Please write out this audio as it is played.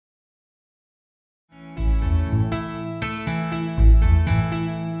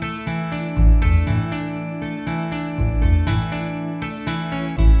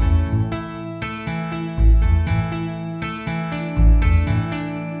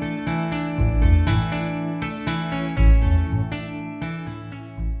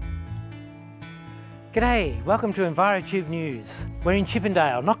G'day, welcome to EnviroTube News. We're in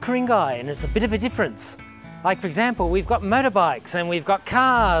Chippendale, not Ku-ring-gai, and it's a bit of a difference. Like for example, we've got motorbikes and we've got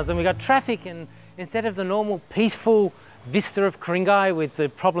cars and we've got traffic, and instead of the normal peaceful vista of Ku-ring-gai with the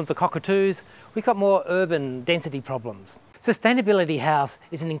problems of cockatoos, we've got more urban density problems. Sustainability House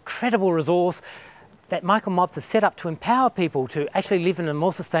is an incredible resource that Michael Mobs has set up to empower people to actually live in a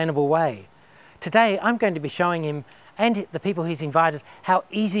more sustainable way. Today I'm going to be showing him and the people he's invited how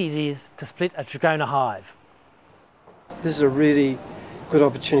easy it is to split a Trigona hive. This is a really good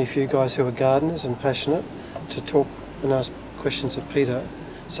opportunity for you guys who are gardeners and passionate to talk and ask questions of Peter,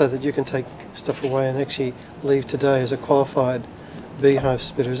 so that you can take stuff away and actually leave today as a qualified beehive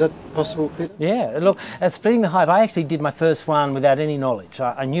splitter. Is that possible, Peter? Yeah, look, at splitting the hive, I actually did my first one without any knowledge.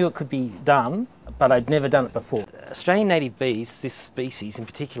 I knew it could be done, but I'd never done it before. Australian native bees, this species in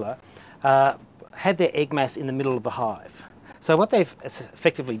particular, have their egg mass in the middle of the hive. So what they've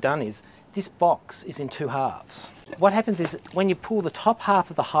effectively done is, this box is in two halves. What happens is, when you pull the top half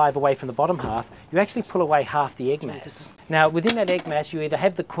of the hive away from the bottom half, you actually pull away half the egg mass. Now within that egg mass you either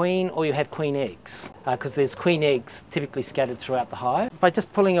have the queen or you have queen eggs, because there's queen eggs typically scattered throughout the hive. By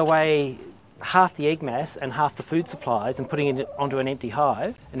just pulling away half the egg mass and half the food supplies and putting it onto an empty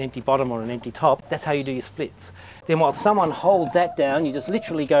hive, an empty bottom or an empty top, that's how you do your splits. Then while someone holds that down, you just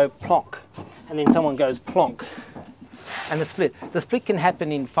literally go plonk, and then someone goes plonk, and the split can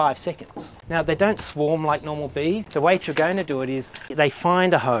happen in 5 seconds. Now they don't swarm like normal bees. The way Trigona do it is, they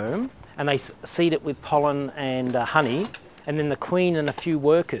find a home and they seed it with pollen and honey, and then the queen and a few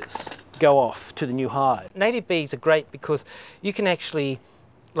workers go off to the new hive. Native bees are great because you can actually,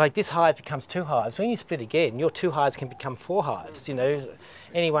 like this hive becomes 2 hives. When you split again, your 2 hives can become 4 hives. You know,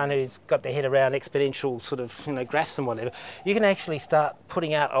 anyone who's got their head around exponential sort of, you know, graphs and whatever, you can actually start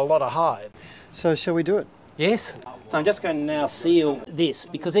putting out a lot of hive. So shall we do it? Yes. So I'm just going to now seal this,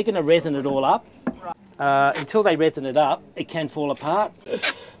 because they're going to resin it all up. Until they resin it up, it can fall apart.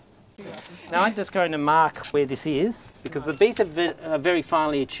 Now I'm just going to mark where this is, because the bees have a very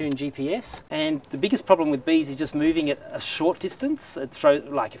finely attuned GPS, and the biggest problem with bees is just moving at a short distance.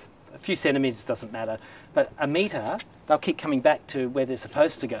 Like a few centimetres doesn't matter, but a metre, they'll keep coming back to where they're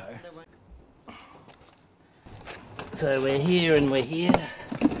supposed to go. So we're here and we're here.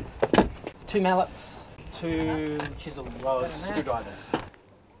 2 mallets, 2 chisel screwdrivers.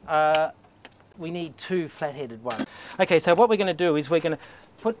 We need 2 flat-headed ones. Okay, so what we're going to do is we're going to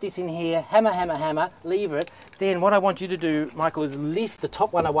put this in here, hammer, hammer, hammer, lever it. Then what I want you to do, Michael, is lift the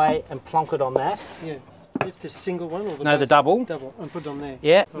top one away and plonk it on that. Yeah. Lift the single one or the No, the double. Double, and put it on there.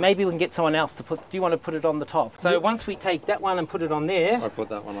 Yeah, maybe we can get someone else to put, do you want to put it on the top? So once we take that one and put it on there. I put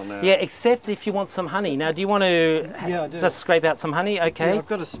that one on there. Yeah, except if you want some honey. Now, do you want to just scrape out some honey? Okay. Yeah, I've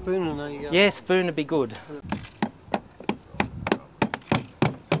got a spoon and a... Yeah, spoon would be good.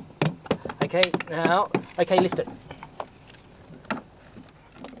 Okay, now, okay, lift it.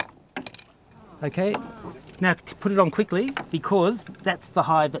 Okay, now put it on quickly, because that's the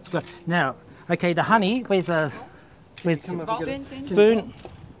hive that's got. Now, okay, the honey, where's spoon? What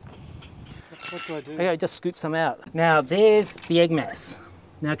do I do? Okay, just scoop some out. Now, there's the egg mass.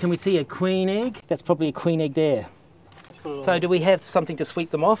 Now, can we see a queen egg? That's probably a queen egg there. So do we have something to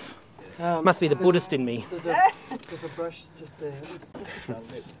sweep them off? Must be the Buddhist in me. There's a brush just there.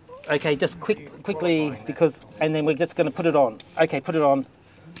 Okay, just quickly, because, and then we're just going to put it on. Okay, put it on.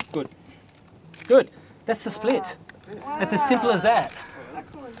 Good. Good. That's the split. It's as simple as that.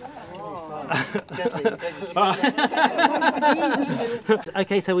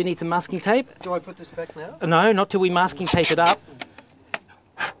 Okay, so we need some masking tape. Do I put this back now? No, not till we masking tape it up.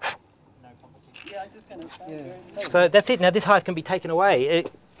 So that's it. Now this hive can be taken away.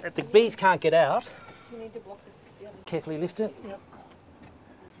 The bees can't get out. Do you need to block it? Carefully lift it. Yep.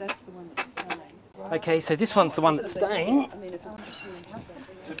 That's the one that's staying. Okay, so this one's the one that's staying.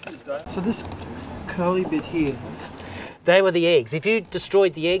 So this curly bit here. They were the eggs. If you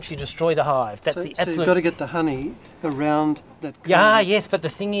destroyed the eggs, you destroy the hive. That's the absolute. So you've got to get the honey around that. Yeah, yes, but the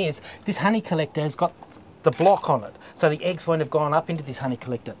thing is, this honey collector has got the block on it, so the eggs won't have gone up into this honey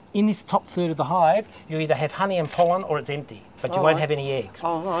collector. In this top third of the hive, you either have honey and pollen or it's empty, but you won't have any eggs.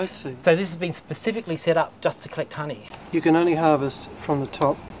 Oh, I see. So this has been specifically set up just to collect honey. You can only harvest from the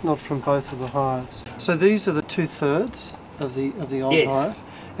top, not from both of the hives. So these are the 2/3 of the old hive,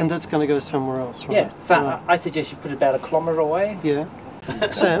 and that's going to go somewhere else, right? Yeah, so I suggest you put it about 1 kilometre away. Yeah.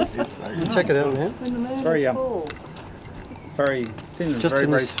 Sam, check it out, man. It's very very thin and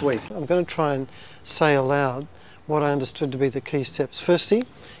very sweet. I'm going to try and say aloud what I understood to be the key steps. Firstly,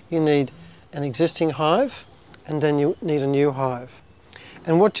 you need an existing hive, and then you need a new hive.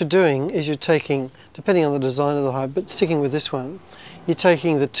 And what you're doing is you're taking, depending on the design of the hive, but sticking with this one, you're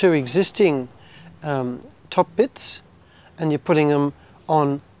taking the 2 existing top bits and you're putting them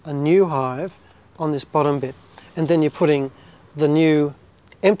on a new hive on this bottom bit, and then you're putting the new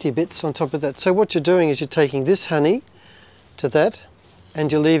empty bits on top of that. So what you're doing is you're taking this honey to that,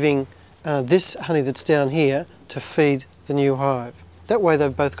 and you're leaving this honey that's down here to feed the new hive. That way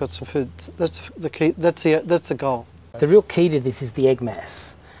they've both got some food. That's the key. That's the goal. The real key to this is the egg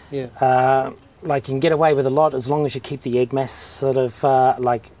mass. Yeah. Like you can get away with a lot as long as you keep the egg mass sort of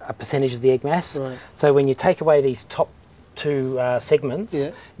like a percentage of the egg mass. Right. So when you take away these top two segments,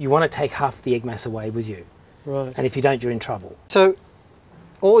 Yeah. you want to take half the egg mass away with you. Right. And if you don't, you're in trouble. So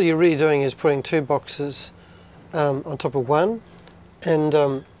all you're really doing is putting 2 boxes on top of one,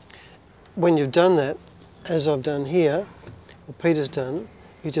 and when you've done that, as I've done here, or Peter's done,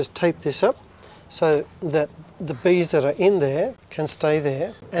 you just tape this up so that the bees that are in there can stay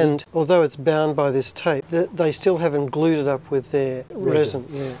there, and although it's bound by this tape, they still haven't glued it up with their resin.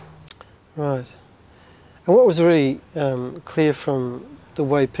 Yeah. Right. And what was really clear from the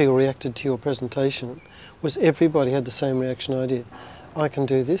way people reacted to your presentation was everybody had the same reaction I did. I can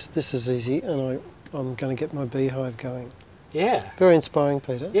do this, this is easy, and I'm going to get my beehive going. Yeah. Very inspiring,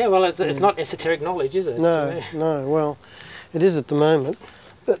 Peter. Yeah, well, it's not esoteric knowledge, is it? No, no, well, it is at the moment,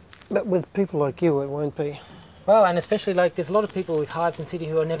 but with people like you, it won't be. Well, and especially like there's a lot of people with hives in city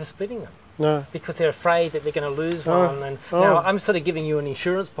who are never splitting them. No. Because they're afraid that they're going to lose one. And now I'm sort of giving you an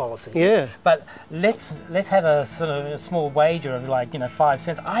insurance policy. Yeah. But let's have a sort of a small wager of like 5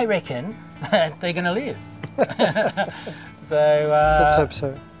 cents. I reckon that they're going to live. So. Let's hope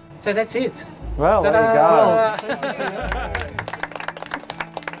so. So that's it. Well, there you go.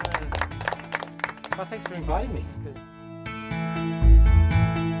 Well, thanks for inviting me.